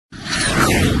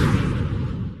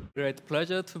Great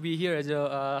pleasure to be here as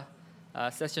a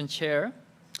session chair.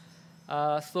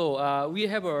 We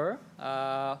have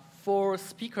 4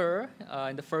 speakers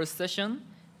in the first session,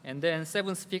 and then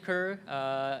 7 speakers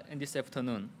in this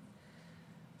afternoon.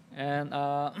 And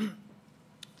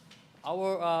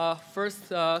our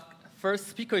first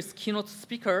speaker is keynote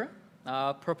speaker,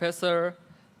 Professor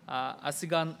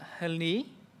Asegun Henry,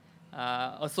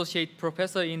 Associate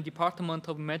Professor in Department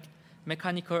of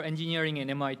Mechanical Engineering at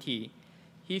MIT.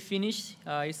 He finished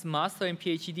his master and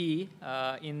PhD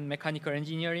in mechanical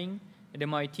engineering at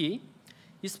MIT.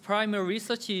 His primary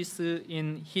research is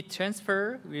in heat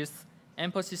transfer with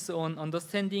emphasis on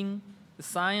understanding the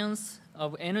science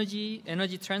of energy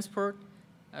transport,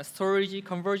 storage,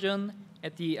 conversion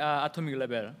at the atomic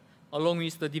level, along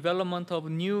with the development of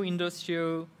new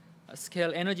industrial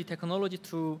scale energy technology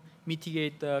to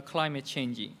mitigate climate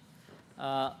change.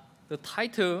 The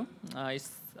title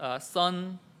is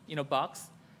Sun in a Box,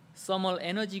 Thermal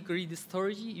Energy Grid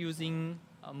Storage Using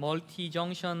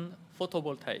Multi-Junction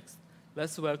Photovoltaics.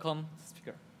 Let's welcome the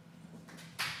speaker.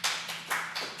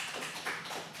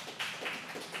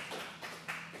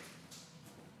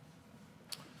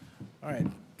 All right,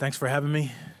 thanks for having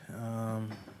me. Make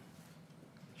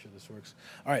sure this works.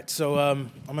 All right, so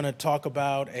I'm going to talk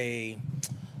about a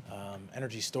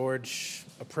energy storage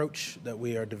approach that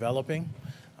we are developing.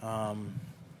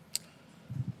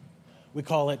 We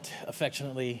call it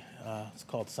affectionately, it's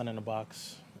called Sun in a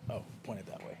Box. Oh, point it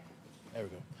that way. There we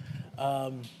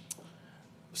go.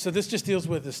 So this just deals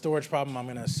with the storage problem. I'm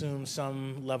going to assume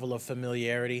some level of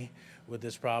familiarity with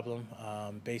this problem.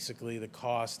 Basically, the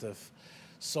cost of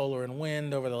solar and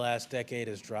wind over the last decade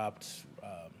has dropped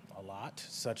a lot,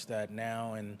 such that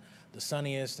now in the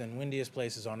sunniest and windiest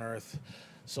places on Earth,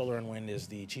 solar and wind is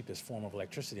the cheapest form of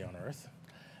electricity on Earth.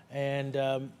 And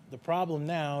the problem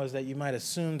now is that you might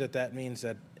assume that that means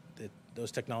that those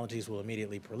technologies will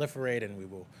immediately proliferate and we've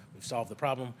solved the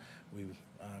problem. We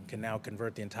can now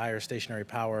convert the entire stationary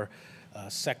power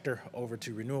sector over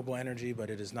to renewable energy, but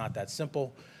it is not that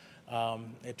simple.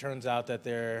 It turns out that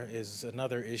there is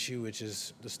another issue, which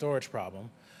is the storage problem,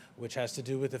 which has to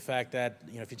do with the fact that,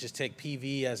 if you just take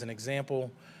PV as an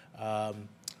example,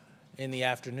 in the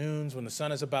afternoons when the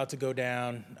sun is about to go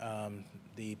down,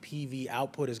 the PV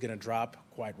output is going to drop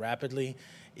quite rapidly.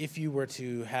 If you were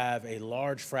to have a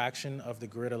large fraction of the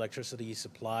grid electricity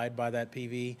supplied by that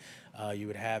PV, you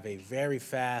would have a very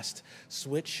fast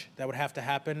switch that would have to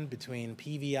happen between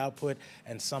PV output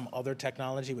and some other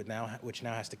technology which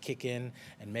now has to kick in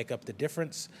and make up the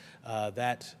difference.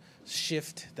 That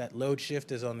load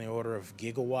shift is on the order of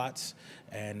gigawatts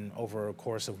and over a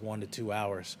course of 1 to 2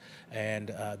 hours.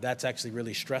 And that's actually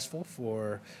really stressful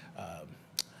for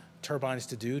turbines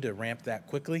to ramp that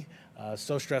quickly.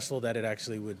 So stressful that it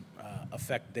actually would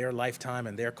affect their lifetime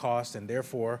and their cost, and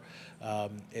therefore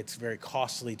it's very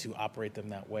costly to operate them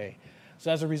that way. So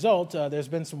as a result, there's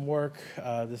been some work.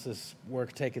 This is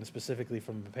work taken specifically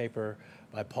from a paper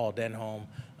by Paul Denholm,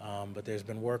 but there's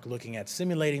been work looking at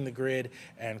simulating the grid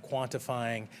and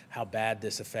quantifying how bad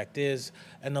this effect is.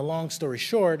 And the long story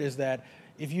short is that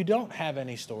if you don't have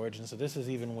any storage, and so this is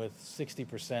even with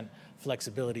 60%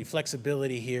 flexibility.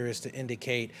 Flexibility here is to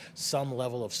indicate some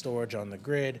level of storage on the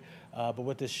grid. But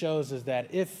what this shows is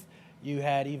that if you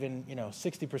had even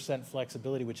 60%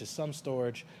 flexibility, which is some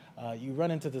storage, you run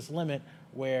into this limit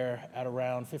where at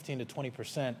around 15 to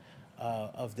 20%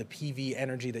 of the PV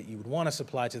energy that you would want to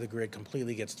supply to the grid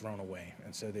completely gets thrown away.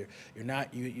 And so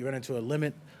you run into a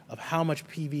limit of how much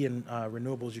PV and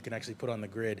renewables you can actually put on the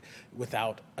grid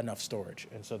without enough storage.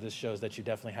 And so this shows that you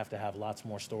definitely have to have lots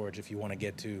more storage if you want to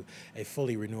get to a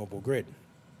fully renewable grid.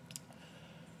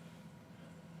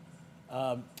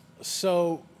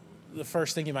 So the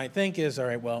first thing you might think is, all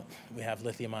right, well, we have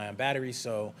lithium-ion batteries,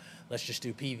 so let's just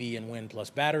do PV and wind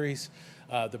plus batteries.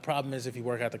 The problem is if you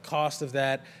work out the cost of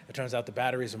that, it turns out the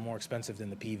batteries are more expensive than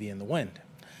the PV and the wind.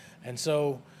 And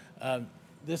so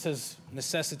this has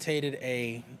necessitated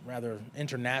a rather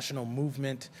international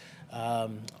movement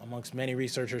amongst many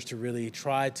researchers to really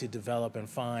try to develop and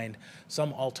find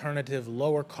some alternative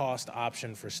lower cost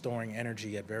option for storing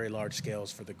energy at very large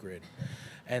scales for the grid.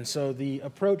 And so the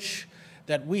approach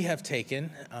that we have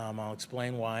taken, I'll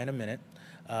explain why in a minute,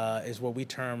 is what we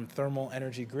term thermal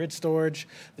energy grid storage.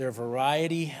 There are a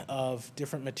variety of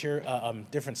different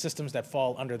different systems that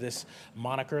fall under this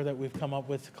moniker that we've come up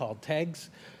with called TEGS.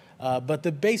 But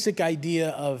the basic idea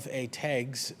of a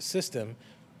TEGS system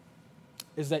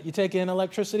is that you take in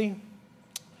electricity,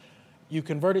 you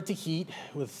convert it to heat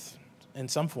in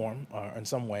some form or in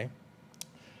some way,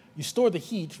 you store the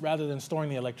heat rather than storing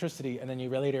the electricity, and then you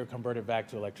later convert it back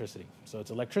to electricity. So it's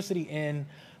electricity in,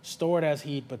 stored as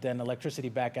heat, but then electricity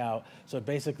back out. So it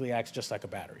basically acts just like a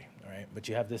battery, all right? But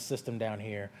you have this system down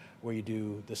here where you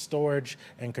do the storage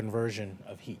and conversion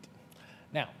of heat.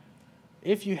 Now,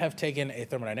 if you have taken a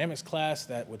thermodynamics class,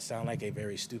 that would sound like a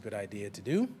very stupid idea to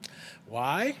do.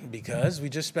 Why? Because we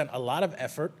just spent a lot of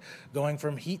effort going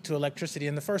from heat to electricity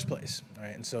in the first place, all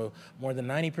right? And so more than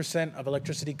 90% of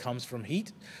electricity comes from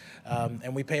heat,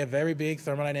 and we pay a very big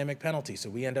thermodynamic penalty. So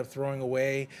we end up throwing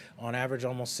away, on average,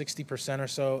 almost 60% or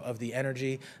so of the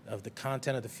energy of the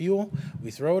content of the fuel. We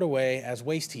throw it away as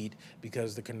waste heat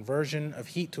because the conversion of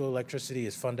heat to electricity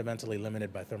is fundamentally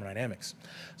limited by thermodynamics.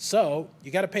 So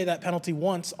you got to pay that penalty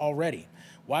once already.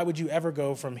 Why would you ever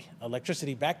go from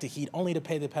electricity back to heat only to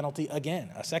pay the penalty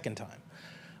again, a second time?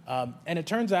 And it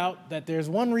turns out that there's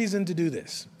one reason to do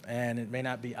this, and it may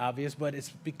not be obvious, but it's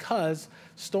because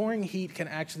storing heat can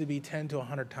actually be 10 to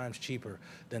 100 times cheaper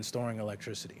than storing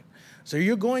electricity. So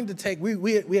you're going to take,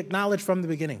 we acknowledged from the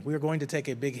beginning, we are going to take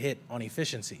a big hit on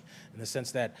efficiency in the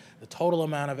sense that the total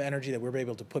amount of energy that we're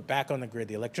able to put back on the grid,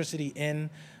 the electricity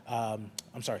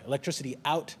electricity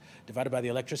out divided by the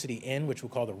electricity in, which we'll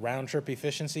call the round trip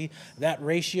efficiency, that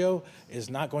ratio is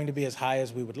not going to be as high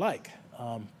as we would like.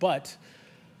 But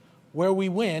where we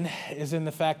win is in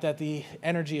the fact that the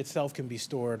energy itself can be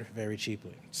stored very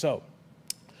cheaply. So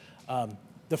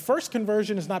the first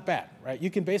conversion is not bad, right? You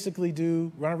can basically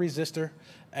run a resistor,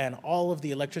 and all of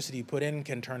the electricity you put in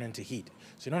can turn into heat.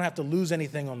 So you don't have to lose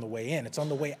anything on the way in. It's on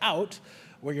the way out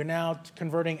where you're now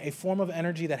converting a form of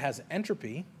energy that has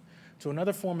entropy to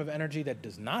another form of energy that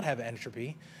does not have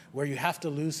entropy, where you have to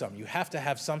lose some. You have to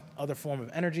have some other form of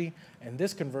energy and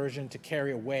this conversion to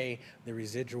carry away the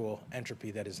residual entropy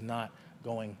that is not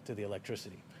going to the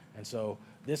electricity. And so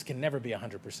this can never be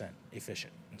 100%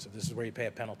 efficient. And so this is where you pay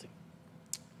a penalty.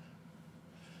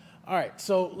 All right,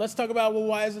 so let's talk about, well,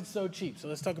 why is it so cheap? So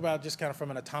let's talk about just kind of from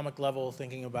an atomic level,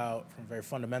 thinking about from a very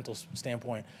fundamental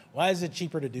standpoint, why is it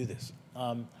cheaper to do this?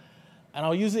 And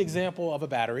I'll use the example of a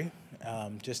battery,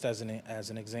 just as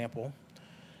an example.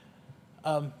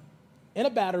 In a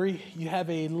battery, you have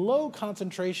a low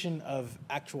concentration of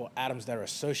actual atoms that are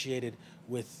associated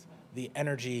with the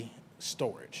energy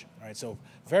storage, right? So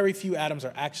very few atoms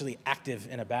are actually active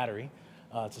in a battery.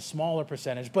 It's a smaller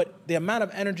percentage, but the amount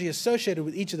of energy associated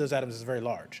with each of those atoms is very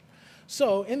large.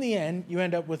 So in the end, you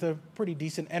end up with a pretty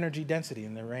decent energy density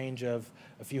in the range of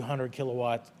a few hundred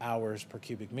kilowatt hours per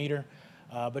cubic meter.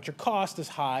 But your cost is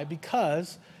high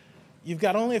because you've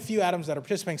got only a few atoms that are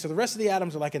participating. So the rest of the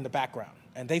atoms are like in the background,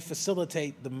 and they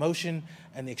facilitate the motion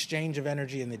and the exchange of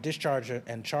energy and the discharge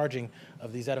and charging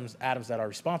of these atoms that are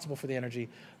responsible for the energy.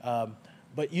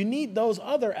 But you need those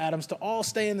other atoms to all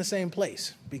stay in the same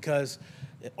place because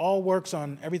it all works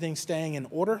on everything staying in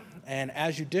order. And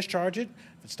as you discharge it,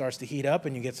 if it starts to heat up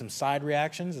and you get some side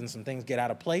reactions and some things get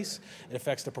out of place, it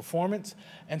affects the performance.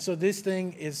 And so this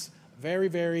thing is very,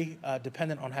 very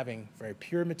dependent on having very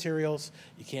pure materials.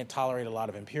 You can't tolerate a lot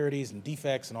of impurities and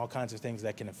defects and all kinds of things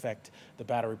that can affect the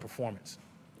battery performance.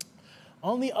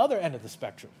 On the other end of the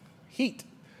spectrum, heat.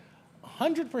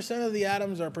 100% of the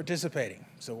atoms are participating.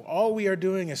 So all we are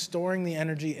doing is storing the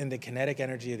energy in the kinetic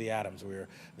energy of the atoms.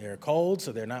 They're cold,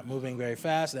 so they're not moving very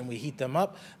fast. Then we heat them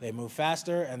up, they move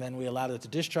faster, and then we allow them to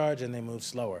discharge, and they move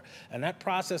slower. And that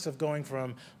process of going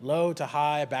from low to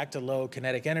high, back to low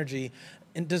kinetic energy,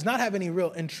 it does not have any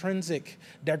real intrinsic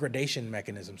degradation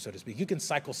mechanism, so to speak. You can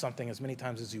cycle something as many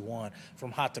times as you want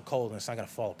from hot to cold, and it's not going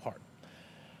to fall apart.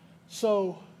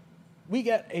 So we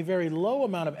get a very low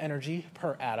amount of energy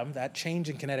per atom. That change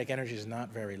in kinetic energy is not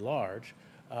very large.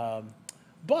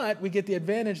 But we get the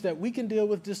advantage that we can deal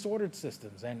with disordered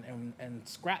systems and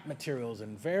scrap materials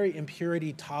and very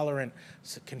impurity-tolerant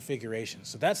configurations.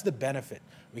 So that's the benefit.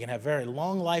 We can have very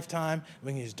long lifetime.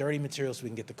 We can use dirty materials so we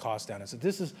can get the cost down. And so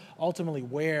this is ultimately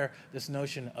where this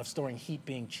notion of storing heat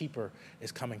being cheaper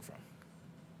is coming from.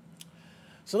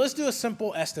 So let's do a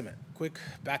simple estimate. Quick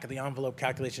back-of-the-envelope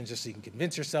calculation just so you can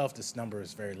convince yourself this number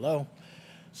is very low.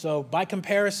 So by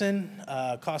comparison,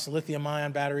 cost of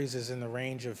lithium-ion batteries is in the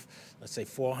range of, let's say,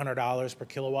 $400 per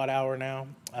kilowatt hour now.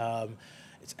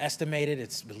 It's estimated,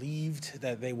 it's believed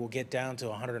that they will get down to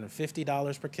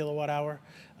 $150 per kilowatt hour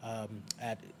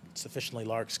at sufficiently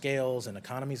large scales and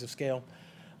economies of scale.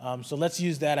 So let's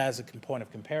use that as a point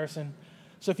of comparison.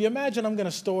 So if you imagine I'm going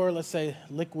to store, let's say,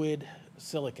 liquid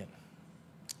silicon.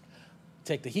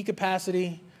 Take the heat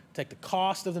capacity, take the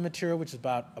cost of the material, which is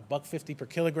about $1.50 per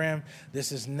kilogram.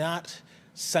 This is not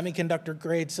semiconductor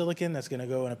grade silicon that's going to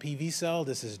go in a PV cell.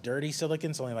 This is dirty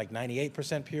silicon. It's only like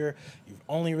 98% pure. You've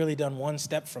only really done one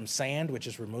step from sand, which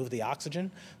is remove the oxygen.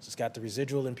 So it's got the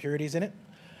residual impurities in it.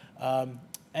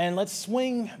 And let's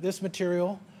swing this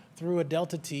material through a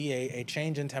delta T, a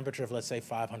change in temperature of, let's say,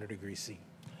 500 degrees C.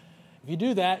 If you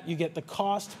do that, you get the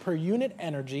cost per unit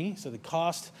energy, so the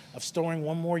cost of storing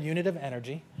one more unit of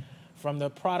energy, from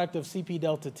the product of Cp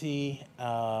delta T,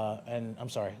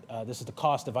 this is the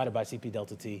cost divided by Cp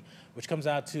delta T, which comes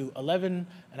out to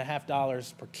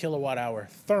 $11.50 per kilowatt hour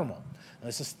thermal. And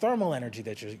this is thermal energy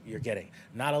that you're getting,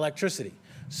 not electricity.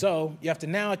 So you have to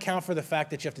now account for the fact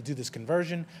that you have to do this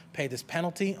conversion, pay this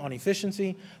penalty on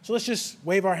efficiency. So let's just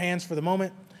wave our hands for the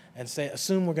moment and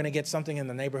assume we're going to get something in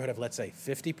the neighborhood of, let's say,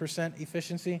 50%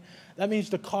 efficiency. That means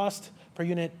the cost per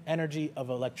unit energy of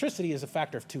electricity is a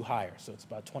factor of 2 higher. So it's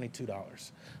about $22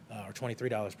 or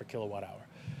 $23 per kilowatt hour.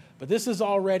 But this is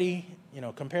already,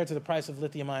 compared to the price of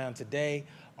lithium ion today,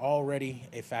 already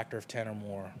a factor of 10 or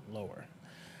more lower.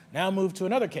 Now move to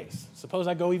another case. Suppose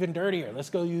I go even dirtier. Let's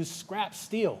go use scrap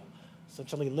steel,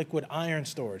 essentially liquid iron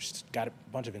storage. It's got a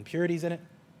bunch of impurities in it.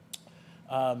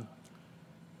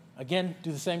 Again,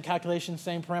 do the same calculation,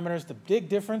 same parameters. The big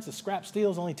difference, the scrap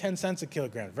steel is only 10 cents a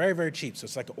kilogram. Very, very cheap. So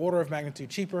it's like an order of magnitude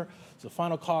cheaper. So the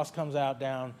final cost comes out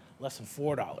down less than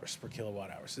 $4 per kilowatt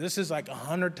hour. So this is like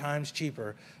 100 times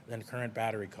cheaper than current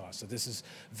battery costs. So this is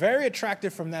very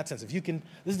attractive from that sense. This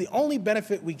is the only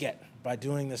benefit we get by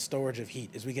doing this storage of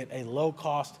heat, is we get a low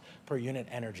cost per unit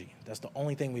energy. That's the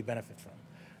only thing we benefit from.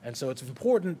 And so it's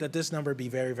important that this number be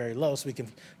very, very low so we can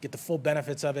get the full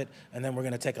benefits of it, and then we're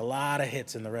going to take a lot of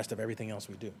hits in the rest of everything else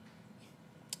we do.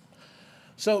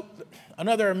 So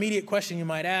another immediate question you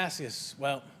might ask is,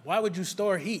 well, why would you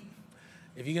store heat?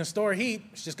 If you can store heat,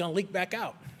 it's just going to leak back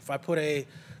out. If I put a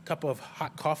cup of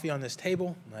hot coffee on this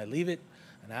table and I leave it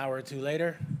an hour or two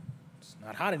later, it's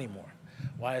not hot anymore.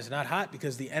 Why is it not hot?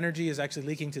 Because the energy is actually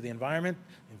leaking to the environment.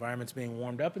 The environment's being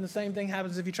warmed up, and the same thing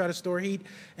happens if you try to store heat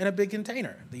in a big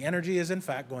container. The energy is, in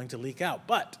fact, going to leak out.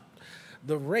 But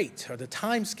the rate or the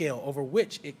time scale over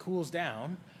which it cools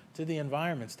down to the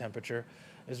environment's temperature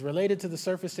is related to the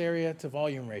surface area to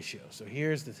volume ratio. So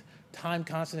here's the time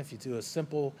constant. If you do a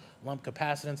simple lump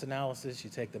capacitance analysis, you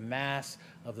take the mass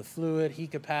of the fluid,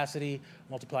 heat capacity,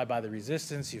 multiplied by the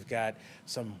resistance. You've got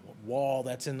some wall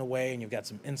that's in the way, and you've got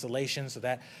some insulation. So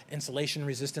that insulation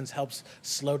resistance helps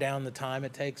slow down the time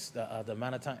it takes, the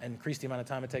amount of time, increase the amount of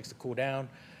time it takes to cool down.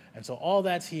 And so all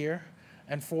that's here.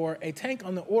 And for a tank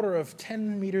on the order of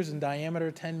 10 meters in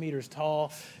diameter, 10 meters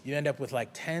tall, you end up with like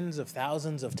tens of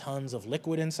thousands of tons of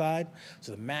liquid inside.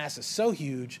 So the mass is so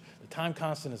huge, the time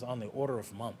constant is on the order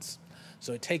of months.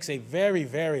 So it takes a very,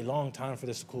 very long time for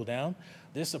this to cool down.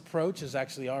 This approach is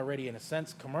actually already, in a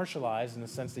sense, commercialized, in the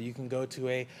sense that you can go to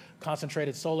a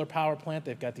concentrated solar power plant.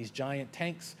 They've got these giant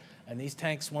tanks, and these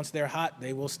tanks, once they're hot,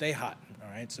 they will stay hot.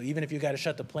 All right? So even if you've got to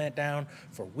shut the plant down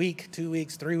for a week, 2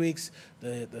 weeks, 3 weeks,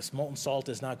 this molten salt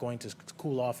is not going to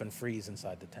cool off and freeze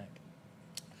inside the tank.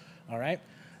 All right?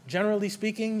 Generally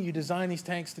speaking, you design these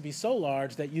tanks to be so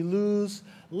large that you lose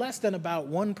less than about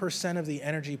 1% of the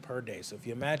energy per day. So if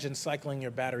you imagine cycling your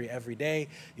battery every day,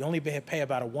 you only pay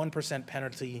about a 1%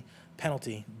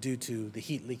 penalty due to the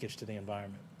heat leakage to the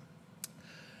environment.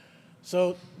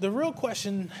 So the real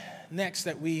question next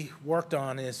that we worked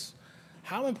on is,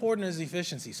 how important is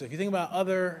efficiency? So if you think about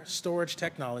other storage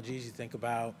technologies, you think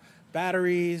about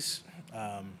batteries,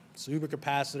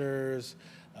 supercapacitors,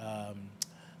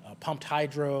 pumped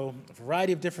hydro, a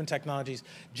variety of different technologies.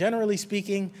 Generally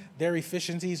speaking, their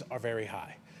efficiencies are very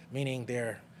high, meaning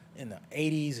they're in the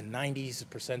 80s and 90s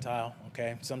percentile,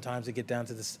 okay? Sometimes they get down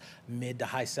to this mid to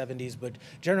high 70s, but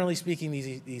generally speaking,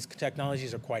 these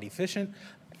technologies are quite efficient.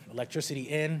 Electricity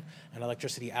in and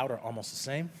electricity out are almost the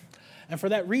same. And for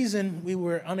that reason, we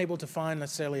were unable to find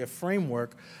necessarily a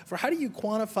framework for how do you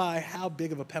quantify how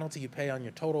big of a penalty you pay on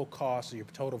your total cost or your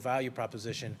total value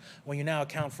proposition when you now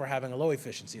account for having a low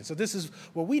efficiency. And so this is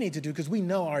what we need to do because we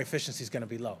know our efficiency is going to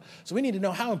be low. So we need to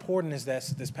know how important is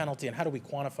this penalty and how do we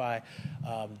quantify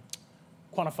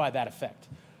that effect.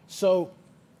 So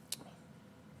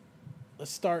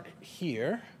let's start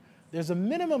here. There's a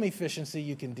minimum efficiency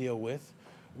you can deal with,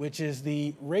 which is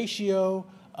the ratio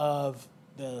of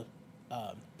the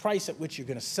price at which you're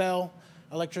going to sell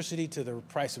electricity to the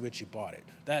price at which you bought it.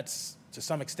 That's, to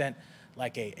some extent,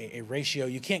 like a ratio.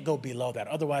 You can't go below that.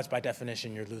 Otherwise, by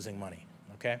definition, you're losing money,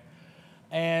 okay?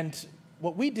 And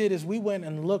what we did is we went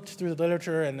and looked through the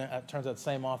literature, and it turns out the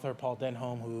same author, Paul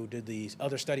Denholm, who did these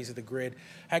other studies of the grid,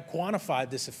 had quantified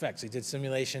this effect. So he did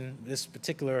simulation. This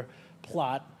particular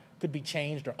plot could be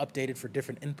changed or updated for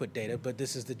different input data, but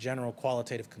this is the general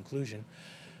qualitative conclusion.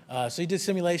 So he did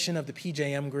simulation of the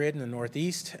PJM grid in the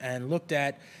Northeast and looked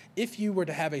at if you were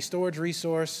to have a storage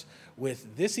resource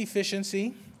with this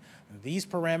efficiency, these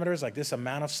parameters, like this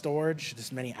amount of storage,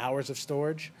 this many hours of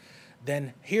storage,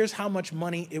 then here's how much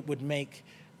money it would make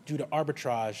due to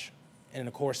arbitrage in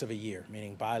the course of a year,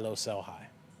 meaning buy low, sell high,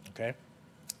 okay?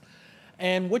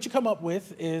 And what you come up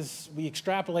with is, we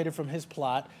extrapolated from his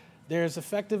plot, there's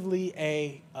effectively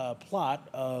a plot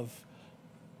of,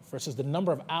 versus the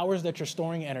number of hours that you're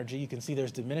storing energy. You can see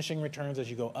there's diminishing returns as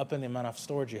you go up in the amount of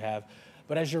storage you have.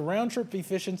 But as your round trip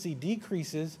efficiency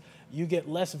decreases, you get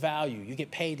less value. You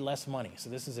get paid less money. So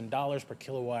this is in dollars per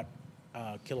kilowatt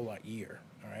year,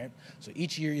 all right? So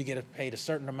each year you get paid a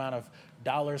certain amount of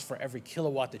dollars for every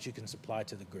kilowatt that you can supply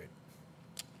to the grid.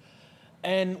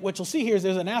 And what you'll see here is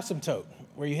there's an asymptote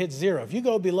where you hit zero. If you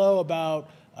go below about,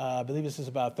 I believe this is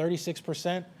about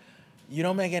 36%, you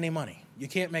don't make any money. You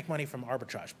can't make money from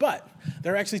arbitrage. But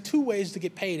there are actually two ways to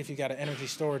get paid if you got an energy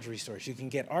storage resource. You can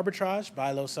get arbitrage,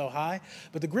 buy low, sell high,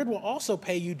 but the grid will also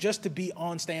pay you just to be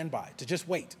on standby, to just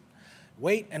wait.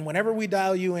 Wait, and whenever we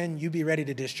dial you in, you be ready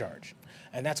to discharge.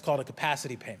 And that's called a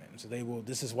capacity payment. So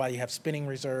this is why you have spinning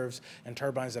reserves and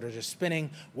turbines that are just spinning,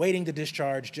 waiting to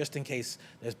discharge just in case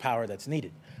there's power that's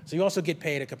needed. So you also get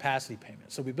paid a capacity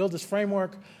payment. So we build this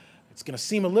framework. It's going to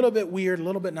seem a little bit weird, a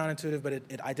little bit non-intuitive, but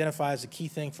it identifies a key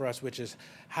thing for us, which is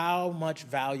how much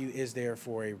value is there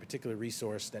for a particular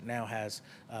resource that now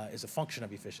is a function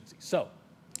of efficiency. So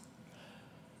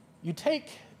you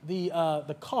take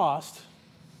the cost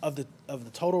of the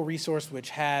total resource, which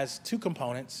has two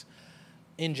components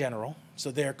in general. So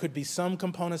there could be some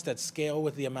components that scale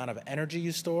with the amount of energy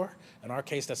you store. In our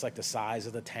case, that's like the size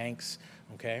of the tanks,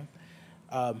 okay?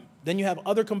 Then you have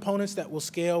other components that will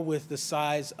scale with the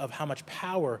size of how much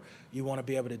power you want to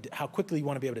be able to, how quickly you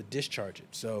want to be able to discharge it.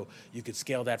 So you could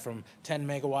scale that from 10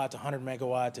 megawatt to 100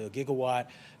 megawatt to a gigawatt.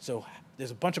 So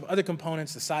there's a bunch of other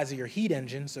components, the size of your heat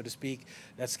engine, so to speak,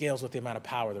 that scales with the amount of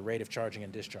power, the rate of charging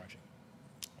and discharging.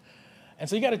 And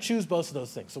so you got to choose both of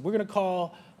those things. So we're going to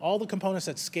call all the components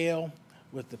that scale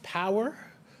with the power,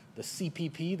 the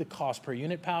CPP, the cost per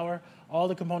unit power, all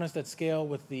the components that scale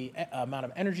with the amount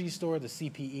of energy stored, the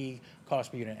CPE,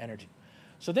 cost per unit energy.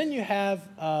 So then you have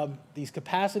these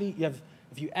capacity, if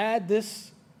you add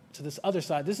this to this other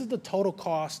side, this is the total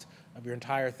cost of your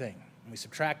entire thing. When we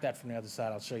subtract that from the other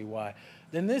side, I'll show you why.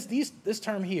 Then these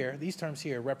terms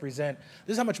here represent,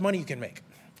 this is how much money you can make.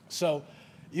 So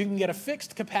you can get a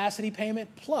fixed capacity payment,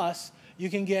 plus you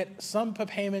can get some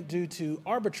payment due to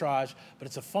arbitrage, but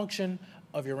it's a function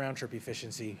of your round trip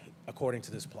efficiency according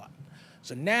to this plot.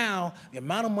 So now the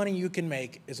amount of money you can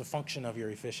make is a function of your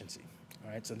efficiency.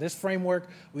 All right, so this framework,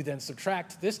 we then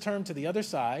subtract this term to the other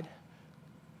side,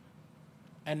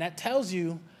 and that tells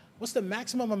you what's the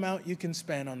maximum amount you can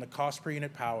spend on the cost per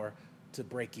unit power to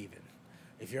break even.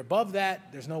 If you're above that,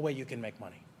 there's no way you can make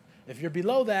money. If you're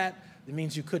below that, it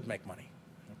means you could make money,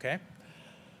 okay?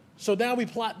 So now we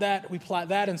plot that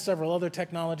and several other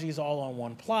technologies all on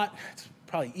one plot. It's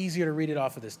probably easier to read it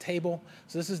off of this table.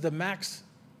 So this is the max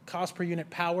cost per unit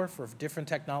power for different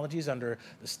technologies under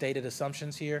the stated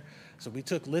assumptions here. So we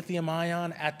took lithium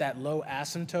ion at that low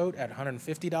asymptote at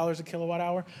 $150 a kilowatt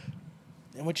hour.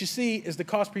 And what you see is the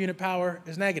cost per unit power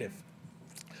is negative.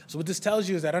 So what this tells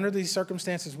you is that under these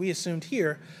circumstances we assumed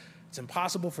here, it's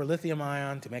impossible for lithium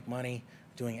ion to make money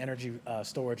doing energy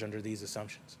storage under these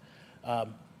assumptions.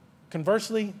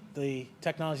 Conversely, the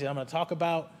technology that I'm going to talk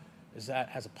about is that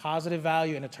has a positive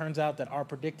value, and it turns out that our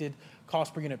predicted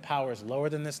cost per unit power is lower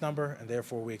than this number, and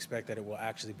therefore we expect that it will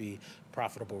actually be a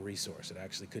profitable resource. It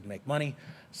actually could make money,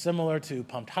 similar to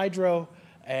pumped hydro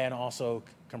and also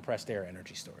compressed air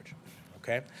energy storage.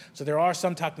 Okay? So there are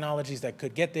some technologies that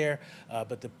could get there,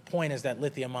 but the point is that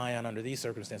lithium ion under these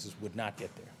circumstances would not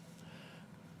get there.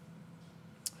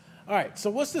 All right, so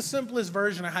what's the simplest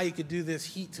version of how you could do this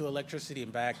heat to electricity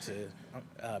and back to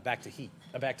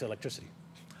electricity?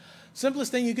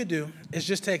 Simplest thing you could do is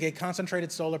just take a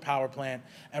concentrated solar power plant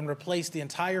and replace the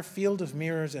entire field of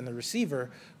mirrors in the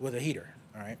receiver with a heater.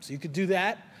 All right, so you could do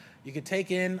that. You could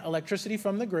take in electricity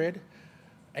from the grid,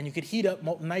 and you could heat up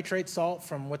molten nitrate salt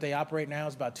from what they operate now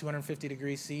is about 250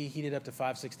 degrees C, heat it up to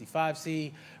 565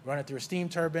 C, run it through a steam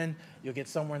turbine. You'll get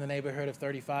somewhere in the neighborhood of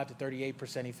 35 to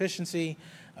 38% efficiency.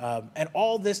 And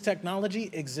all this technology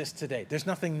exists today. There's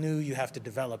nothing new you have to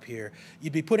develop here.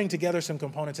 You'd be putting together some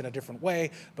components in a different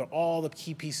way, but all the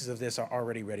key pieces of this are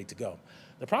already ready to go.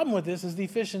 The problem with this is the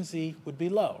efficiency would be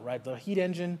low, right? The heat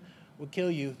engine would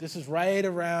kill you. This is right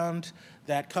around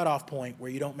that cutoff point where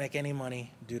you don't make any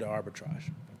money due to arbitrage,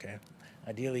 okay?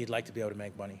 Ideally, you'd like to be able to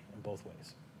make money in both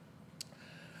ways.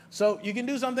 So you can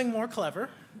do something more clever.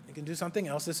 You can do something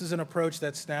else. This is an approach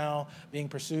that's now being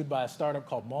pursued by a startup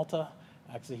called Malta,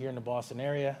 actually here in the Boston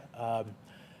area.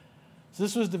 So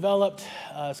this was developed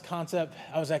as concept.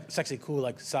 It's actually cool,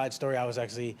 like side story. I was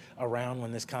actually around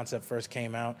when this concept first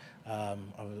came out. I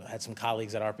had some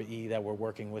colleagues at ARPA-E that were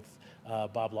working with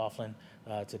Bob Laughlin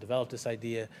to develop this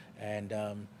idea. And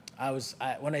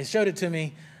when they showed it to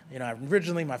me,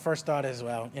 originally my first thought is,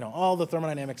 well, all the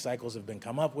thermodynamic cycles have been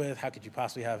come up with. How could you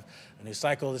possibly have a new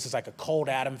cycle? This is like a cold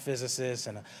atom physicist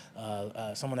and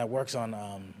someone that works on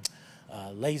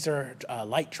laser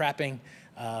light trapping.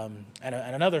 And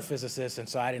another physicist, and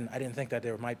so I didn't think that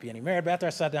there might be any merit. But after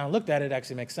I sat down and looked at it, it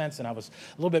actually makes sense, and I was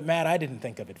a little bit mad I didn't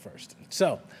think of it first.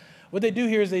 So what they do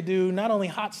here is they do not only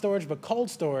hot storage, but cold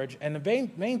storage, and the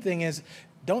main thing is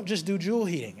don't just do joule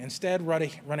heating. Instead, run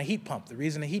a heat pump. The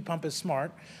reason a heat pump is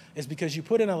smart is because you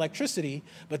put in electricity,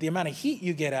 but the amount of heat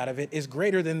you get out of it is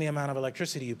greater than the amount of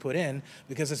electricity you put in,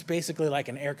 because it's basically like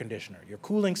an air conditioner. You're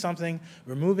cooling something,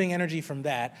 removing energy from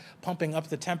that, pumping up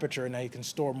the temperature, and now you can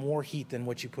store more heat than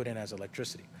what you put in as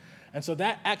electricity. And so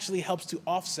that actually helps to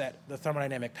offset the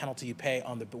thermodynamic penalty you pay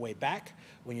on the way back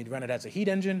when you run it as a heat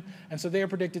engine. And so they are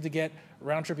predicted to get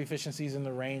round-trip efficiencies in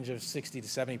the range of 60 to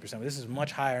 70%. But this is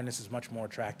much higher, and this is much more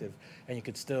attractive. And you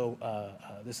could still,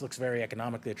 this looks very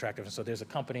economically attractive. And so there's a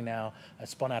company now that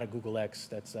spun out of Google X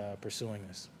that's pursuing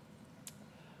this.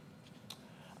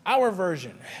 Our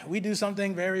version, we do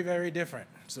something very, very different.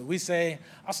 So we say,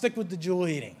 I'll stick with the joule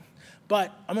heating,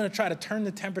 but I'm going to try to turn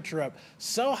the temperature up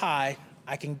so high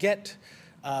I can get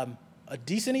a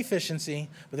decent efficiency,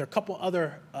 but there are a couple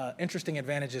other interesting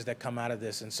advantages that come out of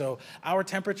this. And so our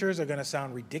temperatures are going to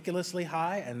sound ridiculously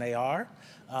high, and they are.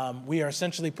 We are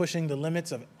essentially pushing the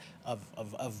limits of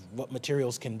what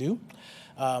materials can do.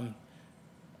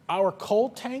 Our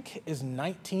cold tank is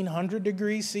 1900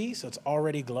 degrees C, so it's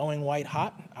already glowing white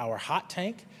hot. Our hot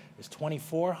tank is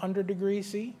 2400 degrees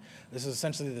C. This is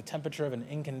essentially the temperature of an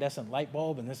incandescent light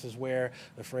bulb, and this is where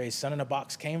the phrase sun in a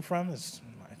box came from.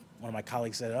 One of my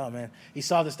colleagues said, oh man, he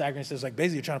saw this diagram and says, like,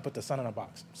 basically you're trying to put the sun in a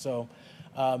box. So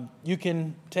you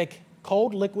can take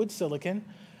cold liquid silicon.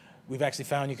 We've actually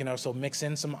found you can also mix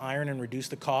in some iron and reduce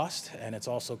the cost, and it's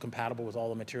also compatible with all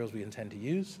the materials we intend to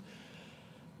use.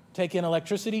 Take in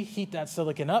electricity, heat that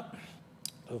silicon up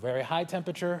to a very high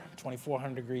temperature,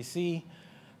 2400 degrees C.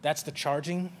 That's the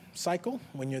charging cycle.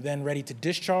 When you're then ready to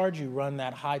discharge, you run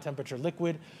that high temperature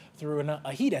liquid through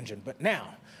a heat engine. But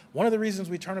now, one of the reasons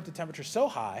we turn up the temperature so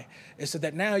high is so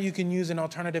that now you can use an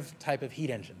alternative type of heat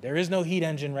engine. There is no heat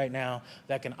engine right now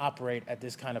that can operate at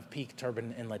this kind of peak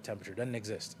turbine inlet temperature. It doesn't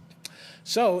exist.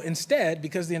 So instead,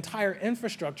 because the entire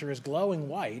infrastructure is glowing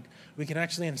white, we can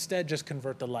actually instead just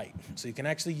convert the light. So you can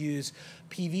actually use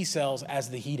PV cells as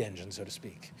the heat engine, so to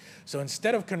speak. So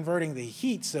instead of converting the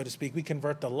heat, so to speak, we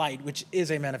convert the light, which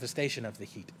is a manifestation of the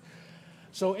heat.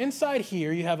 So inside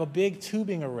here, you have a big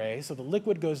tubing array. So the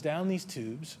liquid goes down these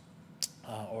tubes,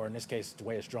 or in this case, the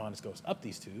way it's drawn, it goes up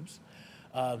these tubes.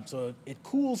 So it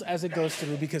cools as it goes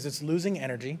through because it's losing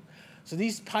energy. So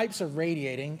these pipes are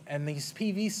radiating, and these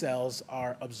PV cells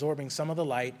are absorbing some of the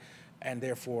light and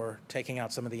therefore taking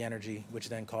out some of the energy, which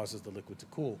then causes the liquid to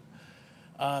cool.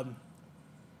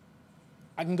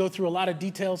 I can go through a lot of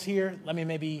details here. Let me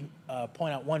maybe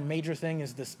point out one major thing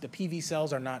is the PV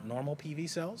cells are not normal PV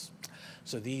cells.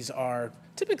 So these are,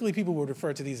 typically people would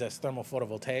refer to these as thermal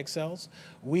photovoltaic cells.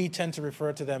 We tend to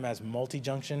refer to them as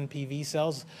multi-junction PV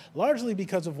cells, largely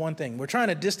because of one thing. We're trying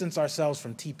to distance ourselves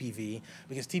from TPV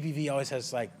because TPV always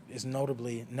is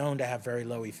notably known to have very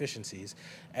low efficiencies.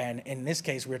 And in this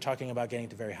case, we're talking about getting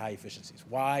to very high efficiencies.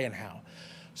 Why and how?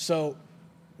 So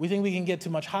we think we can get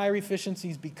to much higher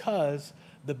efficiencies because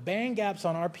the band gaps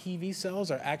on our PV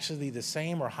cells are actually the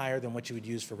same or higher than what you would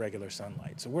use for regular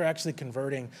sunlight. So we're actually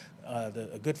converting,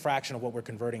 a good fraction of what we're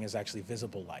converting is actually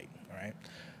visible light, all right?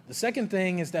 The second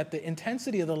thing is that the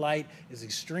intensity of the light is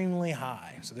extremely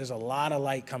high. So there's a lot of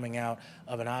light coming out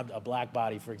of a black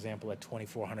body, for example, at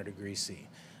 2400 degrees C.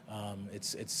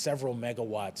 It's several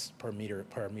megawatts per meter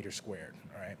squared,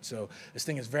 all right? So this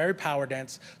thing is very power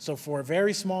dense. So for a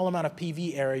very small amount of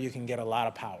PV area, you can get a lot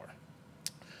of power.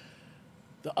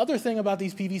 The other thing about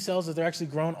these PV cells is they're actually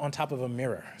grown on top of a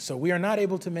mirror. So we are not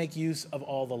able to make use of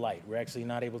all the light. We're actually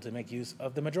not able to make use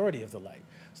of the majority of the light.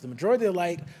 So the majority of the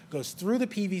light goes through the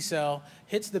PV cell,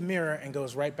 hits the mirror, and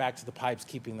goes right back to the pipes,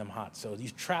 keeping them hot. So you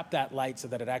trap that light so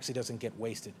that it actually doesn't get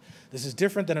wasted. This is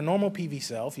different than a normal PV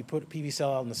cell. If you put a PV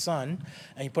cell out in the sun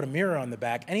and you put a mirror on the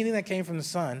back, anything that came from the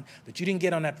sun that you didn't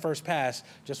get on that first pass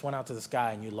just went out to the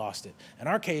sky and you lost it. In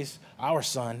our case, our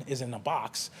sun is in a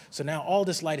box, so now all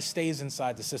this light stays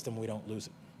inside the system. We don't lose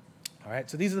it. All right,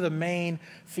 so these are the main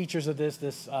features of this.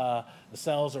 The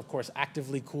cells are, of course,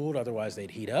 actively cooled, otherwise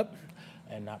they'd heat up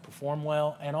and not perform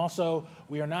well. And also,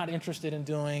 we are not interested in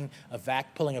doing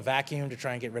pulling a vacuum to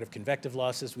try and get rid of convective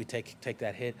losses. We take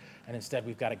that hit, and instead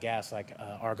we've got a gas like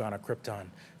argon or krypton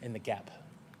in the gap.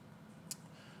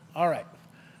 All right,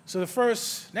 so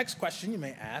the next question you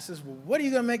may ask is, well, what are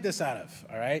you gonna make this out of,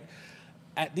 all right?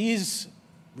 At these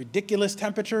ridiculous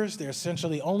temperatures, there are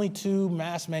essentially only two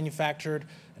mass-manufactured,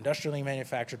 industrially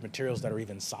manufactured materials that are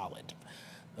even solid.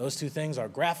 Those two things are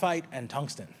graphite and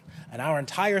tungsten. And our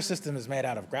entire system is made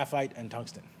out of graphite and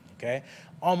tungsten, okay?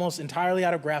 Almost entirely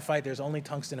out of graphite. There's only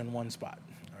tungsten in one spot,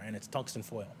 all right? And it's tungsten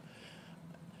foil.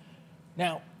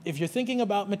 Now, if you're thinking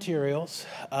about materials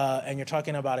and you're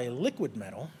talking about a liquid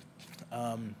metal,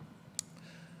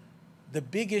 the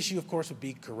big issue, of course, would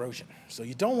be corrosion. So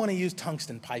you don't want to use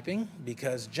tungsten piping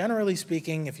because, generally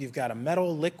speaking, if you've got a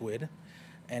metal liquid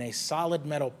and a solid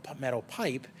metal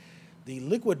pipe, the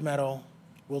liquid metal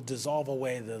will dissolve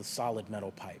away the solid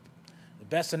metal pipe. The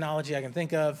best analogy I can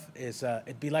think of is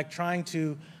it'd be like trying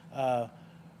to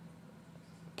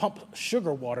pump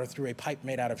sugar water through a pipe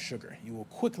made out of sugar. You will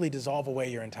quickly dissolve away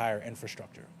your entire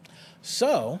infrastructure.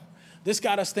 So this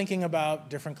got us thinking about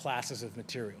different classes of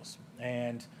materials.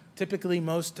 And typically,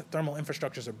 most thermal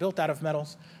infrastructures are built out of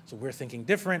metals, so we're thinking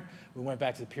different. We went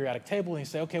back to the periodic table and you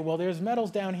say, okay, well, there's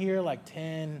metals down here like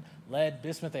tin, lead,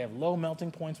 bismuth. They have low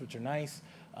melting points, which are nice,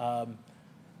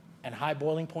 and high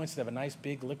boiling points that have a nice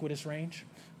big liquidous range.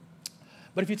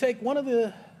 But if you take one of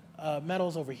the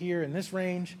metals over here in this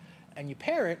range and you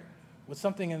pair it with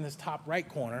something in this top right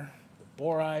corner,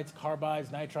 borides, carbides,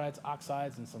 nitrides,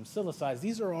 oxides, and some silicides,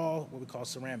 these are all what we call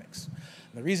ceramics.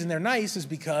 And the reason they're nice is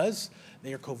because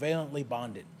they are covalently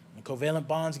bonded. And covalent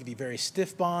bonds can be very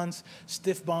stiff bonds.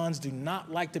 Stiff bonds do not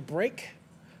like to break,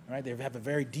 right? They have a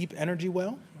very deep energy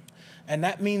well. And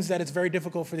that means that it's very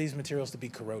difficult for these materials to be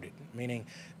corroded, meaning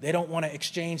they don't want to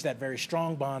exchange that very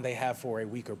strong bond they have for a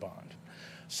weaker bond.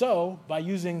 So by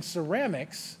using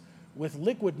ceramics with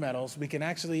liquid metals, we can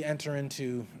actually enter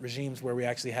into regimes where we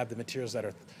actually have the materials that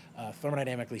are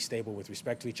thermodynamically stable with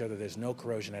respect to each other. There's no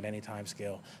corrosion at any time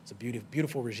scale. It's a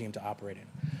beautiful regime to operate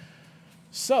in.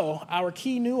 So our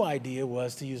key new idea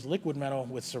was to use liquid metal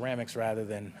with ceramics rather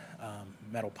than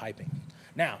metal piping.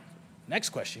 Now, next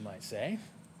question you might say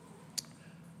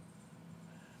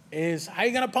is, how are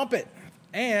you going to pump it?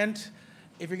 And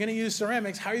if you're going to use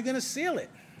ceramics, how are you going to seal it,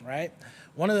 right?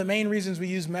 One of the main reasons we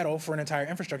use metal for an entire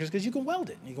infrastructure is because you can weld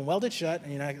it. You can weld it shut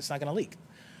and it's not going to leak.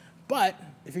 But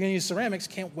if you're going to use ceramics,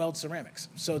 you can't weld ceramics.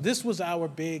 So this was our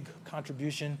big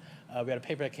contribution. We had a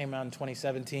paper that came out in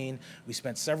 2017. We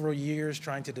spent several years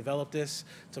trying to develop this.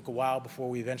 It took a while before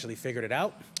we eventually figured it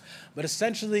out. But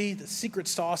essentially, the secret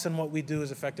sauce in what we do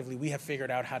is effectively we have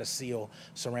figured out how to seal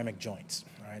ceramic joints.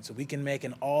 All right, so we can make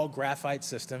an all graphite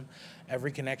system.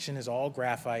 Every connection is all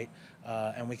graphite,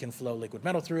 and we can flow liquid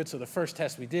metal through it. So the first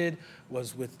test we did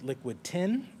was with liquid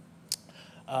tin.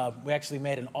 We actually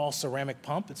made an all ceramic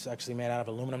pump. It's actually made out of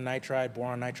aluminum nitride,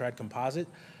 boron nitride composite.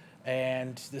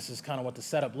 And this is kind of what the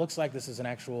setup looks like. This is an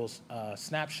actual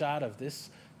snapshot of this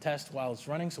test while it's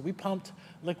running. So we pumped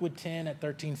liquid tin at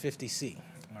 1350 C,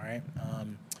 all right?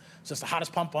 So it's the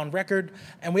hottest pump on record,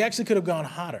 and we actually could have gone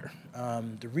hotter.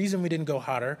 The reason we didn't go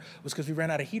hotter was because we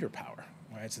ran out of heater power,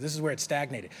 right? So this is where it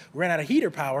stagnated. We ran out of heater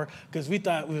power because we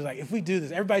thought, we were like, if we do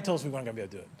this, everybody told us we weren't gonna be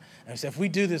able to do it. And we said, if we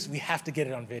do this, we have to get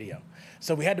it on video.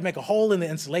 So we had to make a hole in the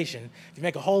insulation. If you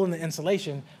make a hole in the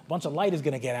insulation, a bunch of light is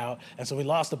gonna get out, and so we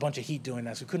lost a bunch of heat doing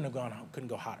that, so we couldn't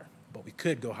go hotter. But we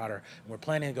could go hotter, and we're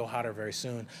planning to go hotter very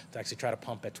soon to actually try to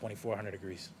pump at 2400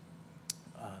 degrees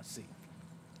C.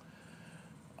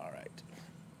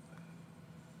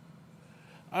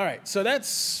 All right, so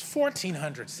that's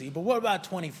 1400 C, but what about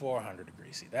 2400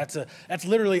 degrees C? That's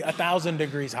literally 1,000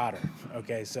 degrees hotter,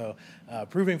 okay? So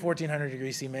proving 1400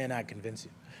 degrees C may not convince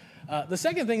you. The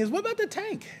second thing is, what about the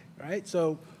tank, right?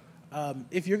 So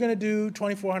if you're gonna do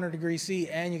 2400 degrees C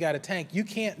and you got a tank, you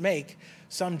can't make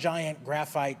some giant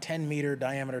graphite 10-meter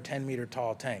diameter, 10-meter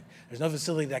tall tank. There's no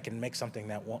facility that can make something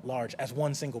that large as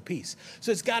one single piece.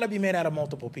 So it's gotta be made out of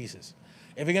multiple pieces.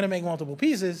 If you're gonna make multiple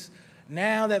pieces,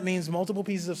 now that means multiple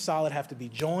pieces of solid have to be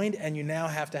joined, and you now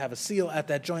have to have a seal at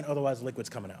that joint, otherwise the liquid's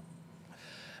coming out.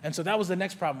 And so that was the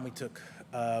next problem we took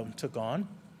on.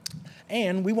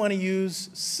 And we want to use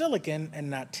silicon and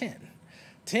not tin.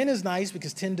 Tin is nice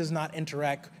because tin does not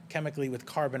interact chemically with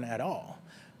carbon at all.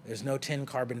 There's no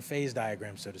tin-carbon phase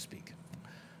diagram, so to speak.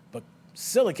 But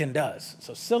silicon does.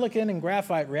 So silicon and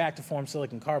graphite react to form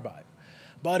silicon carbide.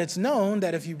 But it's known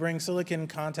that if you bring silicon in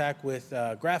contact with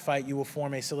graphite, you will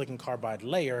form a silicon carbide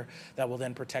layer that will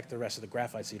then protect the rest of the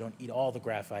graphite so you don't eat all the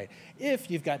graphite if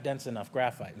you've got dense enough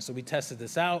graphite. And so we tested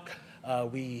this out.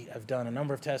 We have done a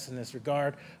number of tests in this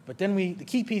regard. But then the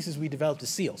key piece is we developed a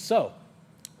seal. So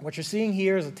what you're seeing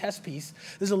here is a test piece.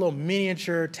 This is a little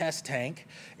miniature test tank.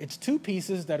 It's 2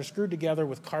 pieces that are screwed together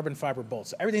with carbon fiber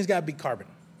bolts. So everything's got to be carbon,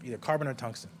 either carbon or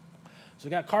tungsten. So we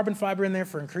got carbon fiber in there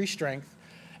for increased strength.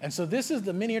 And so this is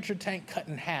the miniature tank cut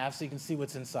in half so you can see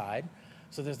what's inside.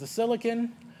 So there's the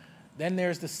silicon, then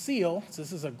there's the seal. So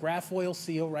this is a graphite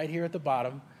seal right here at the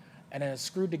bottom. And then it's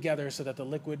screwed together so that the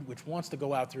liquid, which wants to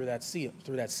go out through that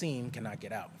seam, cannot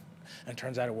get out. And it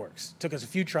turns out it works. Took us a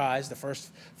few tries. The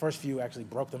first few actually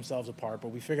broke themselves apart, but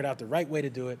we figured out the right way to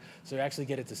do it so we actually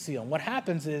get it to seal. And what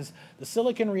happens is the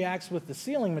silicon reacts with the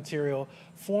sealing material,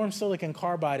 forms silicon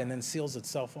carbide, and then seals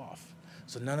itself off.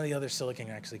 So none of the other silicon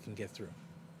actually can get through.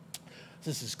 So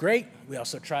this is great. We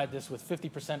also tried this with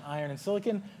 50% iron and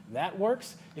silicon. That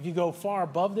works. If you go far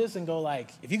above this and go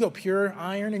if you go pure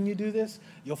iron and you do this,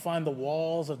 you'll find the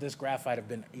walls of this graphite have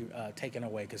been taken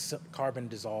away because carbon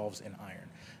dissolves in iron.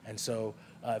 And so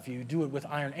if you do it with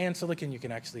iron and silicon, you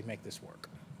can actually make this work.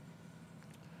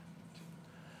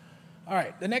 All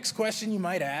right, the next question you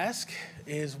might ask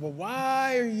is, well,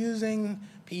 why are you using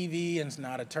PV and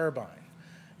not a turbine?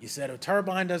 You said a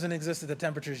turbine doesn't exist at the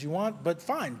temperatures you want, but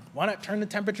fine, why not turn the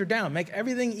temperature down? Make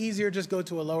everything easier, just go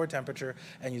to a lower temperature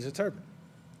and use a turbine.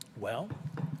 Well,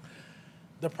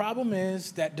 the problem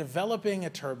is that developing a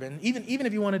turbine, even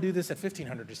if you want to do this at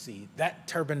 1500 C, that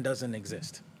turbine doesn't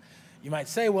exist. You might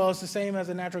say, well, it's the same as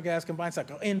a natural gas combined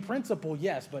cycle. In principle,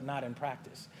 yes, but not in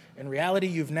practice. In reality,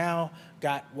 you've now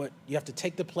got you have to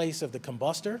take the place of the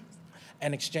combustor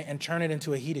and turn it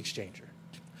into a heat exchanger.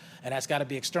 And that's got to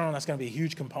be external, that's going to be a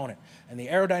huge component. And the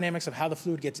aerodynamics of how the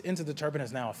fluid gets into the turbine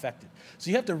is now affected.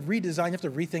 So you have to redesign, you have to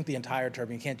rethink the entire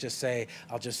turbine. You can't just say,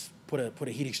 I'll just put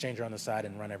a heat exchanger on the side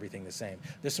and run everything the same.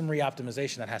 There's some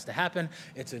re-optimization that has to happen.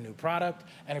 It's a new product.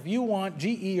 And if you want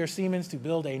GE or Siemens to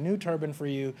build a new turbine for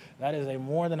you, that is a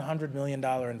more than $100 million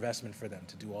investment for them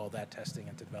to do all that testing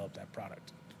and to develop that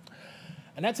product.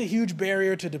 And that's a huge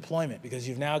barrier to deployment because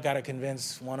you've now got to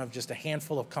convince one of just a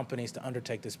handful of companies to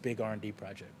undertake this big R&D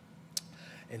project.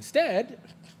 Instead,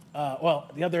 the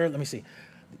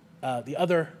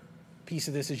other piece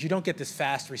of this is you don't get this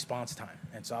fast response time.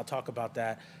 And so I'll talk about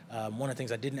that. One of the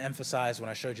things I didn't emphasize when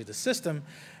I showed you the system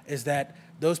is that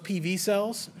those PV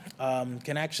cells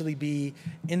can actually be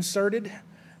inserted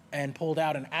and pulled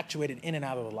out and actuated in and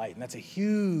out of the light. And that's a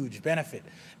huge benefit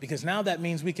because now that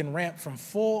means we can ramp from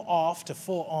full off to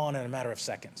full on in a matter of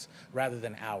seconds rather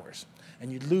than hours. And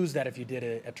you'd lose that if you did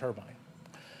a turbine.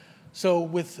 So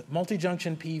with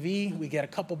multi-junction PV, we get a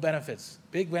couple benefits.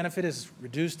 Big benefit is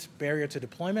reduced barrier to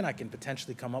deployment. I can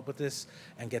potentially come up with this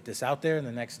and get this out there in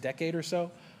the next decade or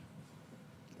so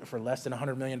for less than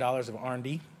 $100 million of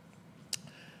R&D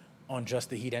on just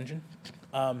the heat engine.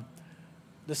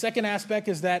 The second aspect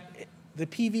is that the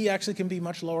PV actually can be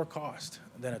much lower cost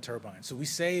than a turbine. So we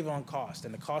save on cost,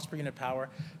 and the cost per unit power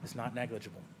is not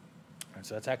negligible. And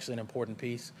so that's actually an important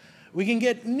piece. We can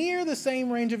get near the same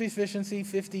range of efficiency,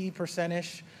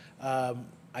 50%-ish.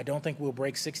 I don't think we'll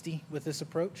break 60 with this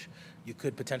approach. You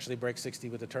could potentially break 60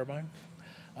 with a turbine.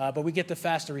 But we get the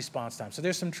faster response time. So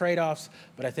there's some trade-offs,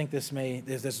 but I think there's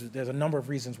a number of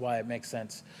reasons why it makes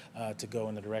sense to go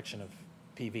in the direction of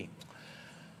PV.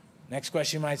 Next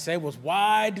question you might say was,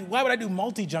 why would I do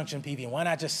multi-junction PV? Why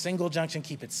not just single junction,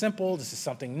 keep it simple? This is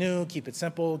something new, keep it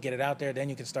simple, get it out there, then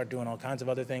you can start doing all kinds of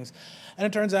other things. And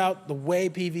it turns out the way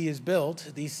PV is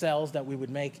built, these cells that we would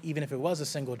make, even if it was a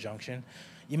single junction,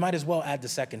 you might as well add the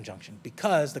second junction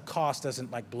because the cost doesn't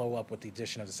blow up with the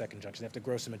addition of the second junction. They have to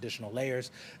grow some additional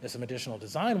layers. There's some additional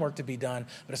design work to be done,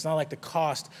 but it's not like the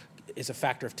cost is a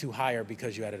factor of 2 higher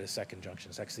because you added a second junction.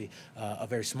 It's actually a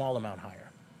very small amount higher.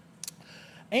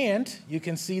 And you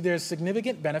can see there's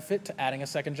significant benefit to adding a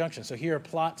second junction. So here are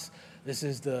plots. This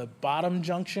is the bottom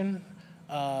junction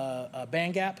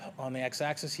band gap on the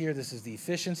x-axis here. This is the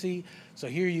efficiency. So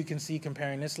here you can see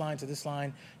comparing this line to this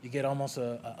line, you get almost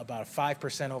about a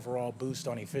 5% overall boost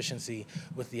on efficiency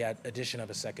with the addition of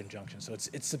a second junction. So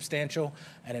it's substantial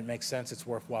and it makes sense. It's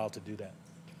worthwhile to do that.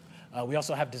 We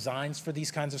also have designs for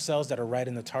these kinds of cells that are right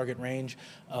in the target range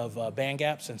of band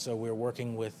gaps, and so we're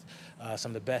working with some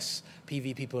of the best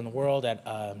PV people in the world at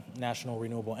National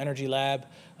Renewable Energy Lab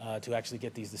to actually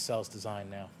get these cells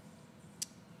designed now.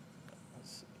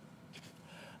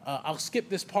 I'll skip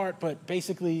this part, but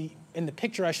basically in the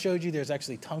picture I showed you, there's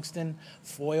actually tungsten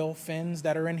foil fins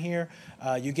that are in here.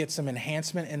 You get some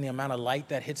enhancement in the amount of light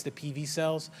that hits the PV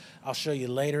cells. I'll show you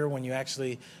later when you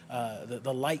actually,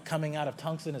 the light coming out of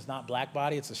tungsten is not black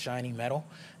body, it's a shiny metal.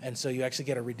 And so you actually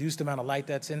get a reduced amount of light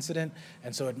that's incident.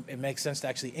 And so it makes sense to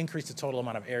actually increase the total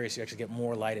amount of area so you actually get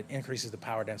more light. It increases the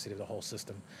power density of the whole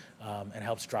system and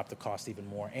helps drop the cost even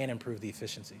more and improve the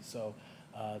efficiency. So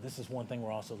this is one thing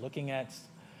we're also looking at.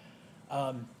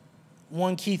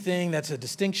 One key thing that's a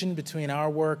distinction between our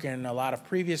work and a lot of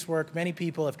previous work, many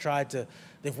people have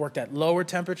they've worked at lower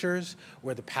temperatures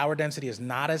where the power density is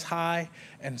not as high,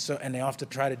 and they often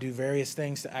try to do various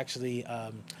things to actually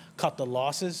cut the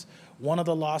losses. One of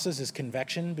the losses is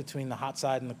convection between the hot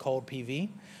side and the cold PV.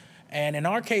 And in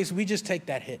our case, we just take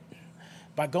that hit.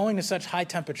 By going to such high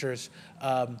temperatures,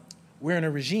 we're in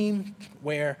a regime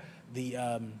where the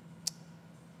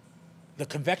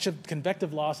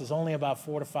convective loss is only about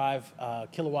 4 to 5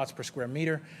 kilowatts per square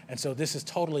meter, and so this is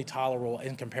totally tolerable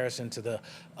in comparison to the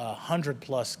 100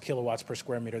 plus kilowatts per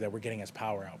square meter that we're getting as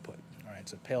power output. All right,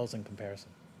 so it pales in comparison.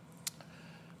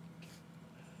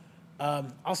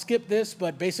 I'll skip this,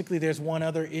 but basically there's one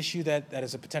other issue that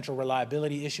is a potential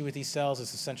reliability issue with these cells.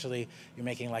 It's essentially you're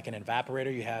making like an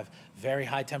evaporator. You have very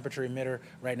high temperature emitter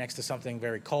right next to something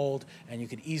very cold, and you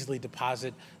could easily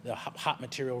deposit the hot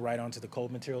material right onto the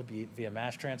cold material via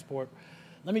mass transport.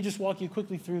 Let me just walk you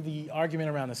quickly through the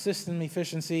argument around the system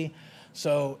efficiency.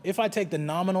 So if I take the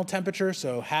nominal temperature,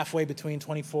 so halfway between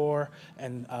 24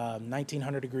 and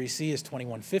 1900 degrees C is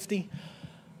 2150.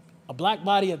 A black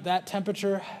body at that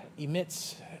temperature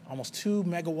emits almost 2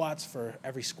 megawatts for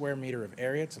every square meter of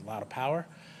area. It's a lot of power.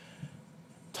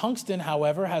 Tungsten,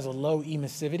 however, has a low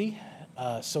emissivity,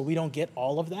 so we don't get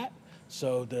all of that.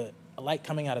 So the light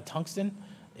coming out of tungsten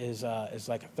is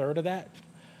like a third of that.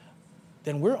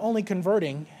 Then we're only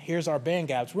converting, here's our band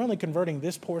gaps, we're only converting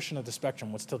this portion of the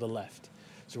spectrum, what's to the left.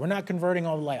 So we're not converting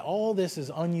all the light. All this is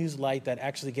unused light that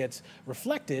actually gets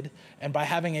reflected, and by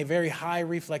having a very high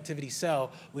reflectivity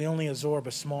cell, we only absorb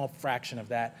a small fraction of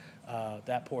that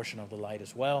portion of the light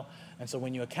as well. And so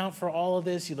when you account for all of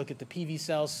this, you look at the PV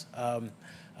cells,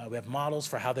 we have models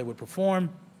for how they would perform.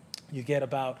 You get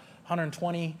about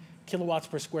 120 kilowatts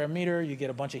per square meter, you get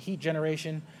a bunch of heat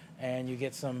generation, and you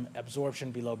get some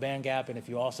absorption below band gap. And if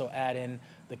you also add in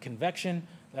the convection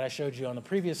that I showed you on the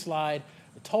previous slide,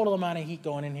 the total amount of heat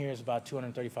going in here is about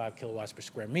 235 kilowatts per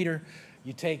square meter.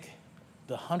 You take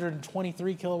the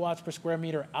 123 kilowatts per square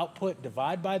meter output,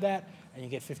 divide by that, and you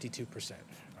get 52%. All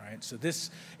right, so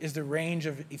this is the range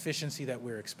of efficiency that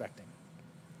we're expecting.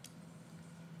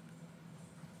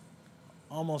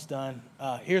 Almost done.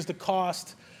 Here's the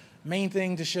cost. Main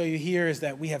thing to show you here is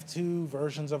that we have two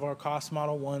versions of our cost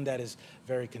model, one that is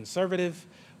very conservative,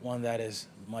 one that is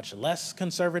much less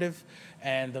conservative,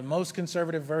 and the most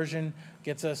conservative version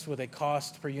gets us with a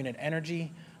cost per unit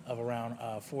energy of around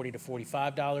 $40 to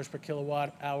 $45 per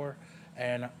kilowatt hour,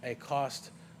 and a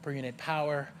cost per unit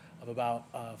power of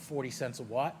about 40 cents a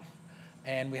watt.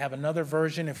 And we have another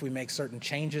version if we make certain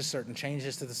changes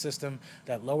to the system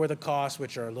that lower the costs,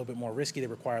 which are a little bit more risky, they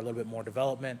require a little bit more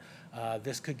development.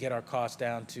 This could get our costs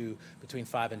down to between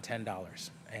 $5 and $10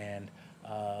 and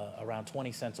around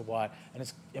 20 cents a watt. And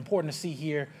it's important to see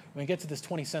here, when we get to this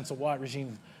 20 cents a watt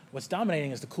regime, what's dominating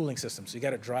is the cooling system. So you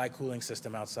got a dry cooling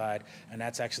system outside, and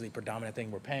that's actually the predominant thing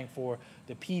we're paying for.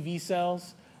 The PV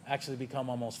cells actually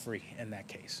become almost free in that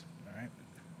case. All right.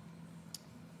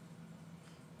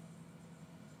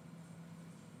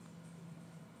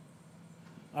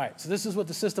 All right, so this is what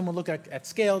the system will look like at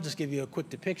scale. Just give you a quick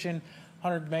depiction.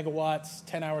 100 megawatts,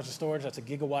 10 hours of storage. That's a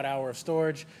gigawatt hour of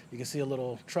storage. You can see a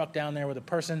little truck down there with a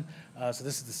person. So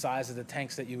this is the size of the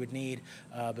tanks that you would need,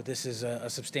 but this is a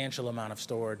substantial amount of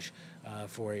storage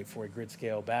for a grid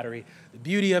scale battery. The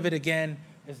beauty of it, again,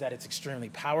 is that it's extremely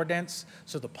power dense.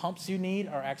 So the pumps you need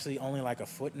are actually only like a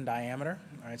foot in diameter.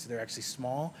 All right, so they're actually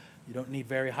small. You don't need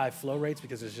very high flow rates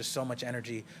because there's just so much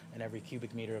energy in every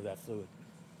cubic meter of that fluid.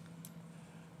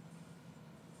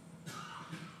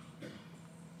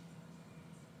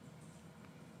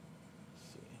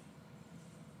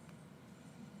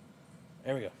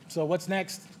 There we go. So what's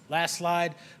next? Last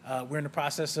slide. We're in the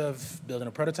process of building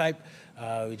a prototype.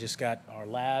 We just got our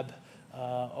lab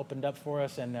opened up for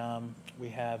us, and we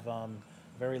have a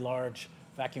very large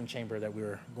vacuum chamber that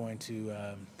we're going to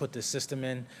put this system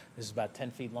in. This is about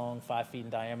 10 feet long, 5 feet in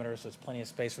diameter, so it's plenty of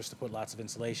space for us to put lots of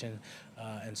insulation.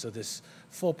 And so this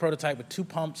full prototype with 2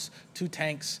 pumps, 2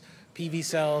 tanks, PV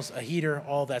cells, a heater,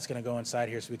 all that's going to go inside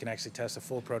here so we can actually test a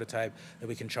full prototype that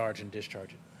we can charge and discharge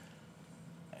it.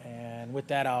 And with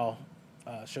that, I'll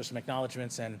show some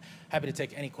acknowledgments, and happy to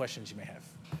take any questions you may have.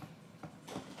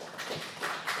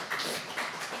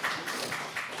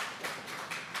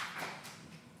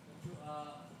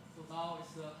 So now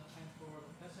it's time for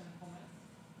the question and comment.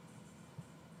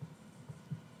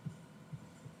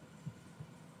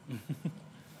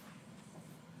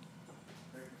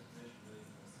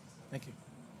 Thank you.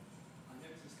 I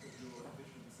noticed that your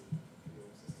efficiency for your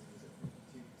system is at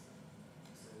 52%,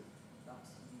 so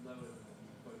that's lower than what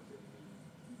you quoted in the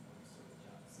heat pump storage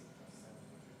at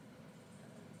 6+700.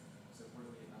 So what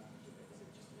are the advantages of it?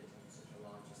 Is it just that it's on such a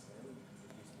larger scale and you can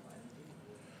produce more energy?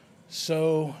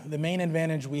 So the main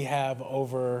advantage we have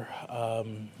over,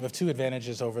 we have two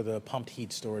advantages over the pumped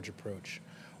heat storage approach.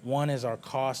 One is our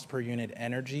cost per unit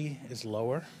energy is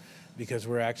lower, because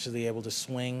we're actually able to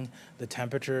swing the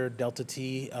temperature delta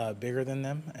T bigger than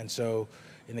them. And so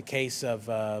in the case of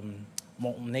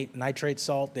molten nitrate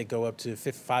salt, they go up to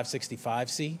 565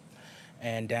 C,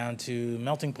 and down to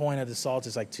melting point of the salt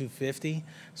is like 250.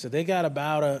 So they got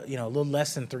about a little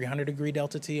less than 300 degree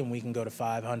delta T, and we can go to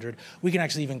 500. We can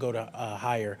actually even go to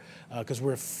higher, because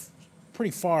we're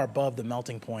pretty far above the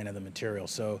melting point of the material.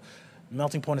 So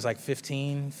melting point is like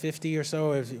 1550 or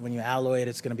so. When you alloy it,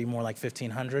 it's going to be more like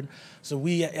 1500. So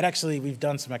we've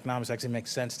done some economics. It actually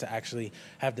makes sense to actually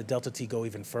have the delta T go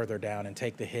even further down and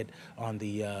take the hit on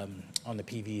the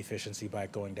PV efficiency by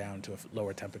going down to a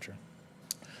lower temperature.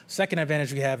 Second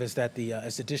advantage we have is that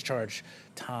the discharge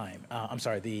time.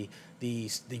 The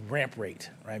ramp rate,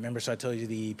 right? Remember, so I told you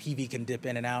the PV can dip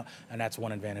in and out, and that's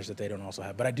one advantage that they don't also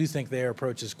have. But I do think their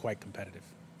approach is quite competitive.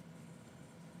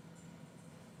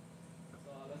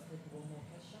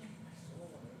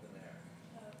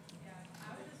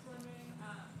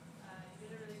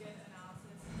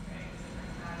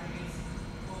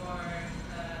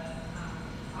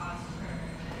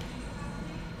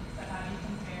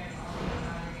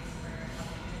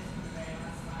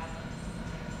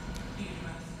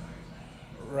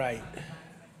 Right.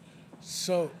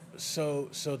 So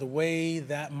the way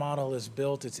that model is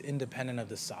built, it's independent of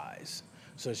the size.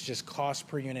 So it's just cost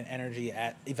per unit energy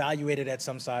evaluated at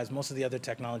some size. Most of the other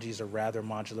technologies are rather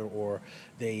modular, or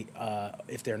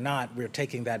if they're not, we're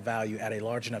taking that value at a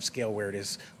large enough scale where it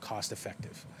is cost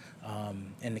effective.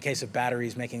 In the case of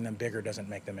batteries, making them bigger doesn't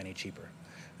make them any cheaper.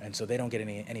 And so they don't get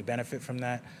any benefit from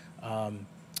that.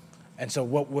 And so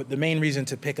what the main reason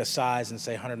to pick a size and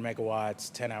say 100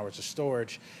 megawatts, 10 hours of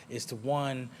storage, is to,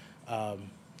 one,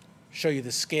 show you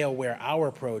the scale where our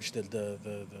approach, the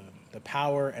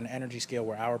power and energy scale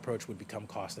where our approach would become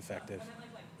cost effective. I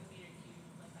meant like the meter cube,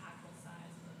 like the actual size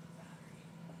of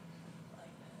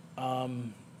the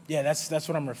battery. Yeah, that's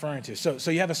what I'm referring to.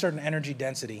 So you have a certain energy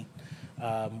density,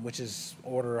 which is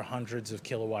order hundreds of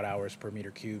kilowatt hours per meter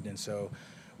cubed, and so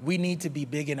we need to be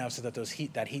big enough so that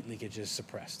that heat leakage is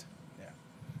suppressed.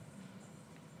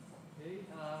 Okay,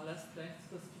 let's thank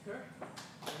the speaker.